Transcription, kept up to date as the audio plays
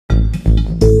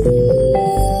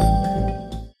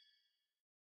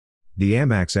The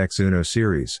AMAX X Uno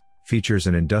series features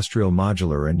an industrial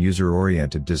modular and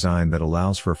user-oriented design that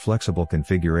allows for flexible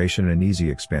configuration and easy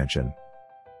expansion.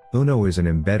 Uno is an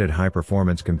embedded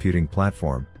high-performance computing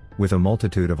platform, with a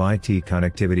multitude of IT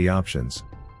connectivity options.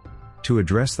 To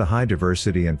address the high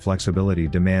diversity and flexibility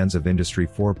demands of Industry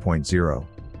 4.0,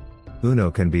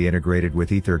 Uno can be integrated with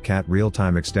EtherCAT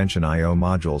real-time extension I/O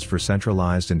modules for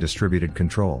centralized and distributed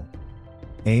control.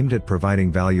 Aimed at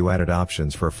providing value-added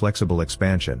options for flexible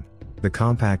expansion, the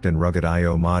compact and rugged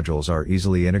I/O modules are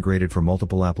easily integrated for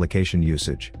multiple application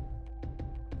usage.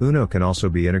 Uno can also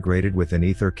be integrated with an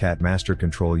EtherCAT master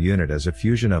control unit as a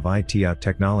fusion of IT-out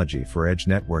technology for edge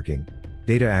networking,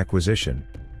 data acquisition,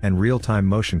 and real-time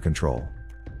motion control.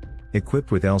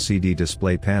 Equipped with LCD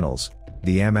display panels,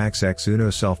 the AMAX X Uno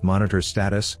self-monitors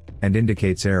status and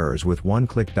indicates errors with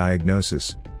one-click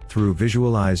diagnosis through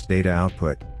visualized data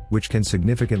output, which can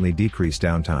significantly decrease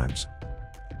downtimes.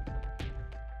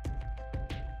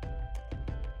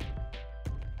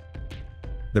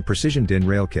 The Precision DIN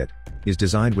rail kit is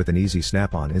designed with an easy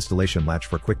snap-on installation latch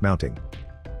for quick mounting.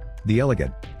 The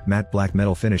elegant, matte black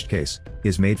metal finished case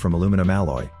is made from aluminum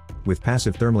alloy, with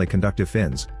passive thermally conductive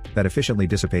fins that efficiently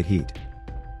dissipate heat.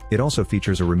 It also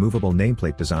features a removable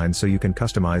nameplate design so you can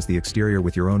customize the exterior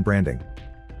with your own branding.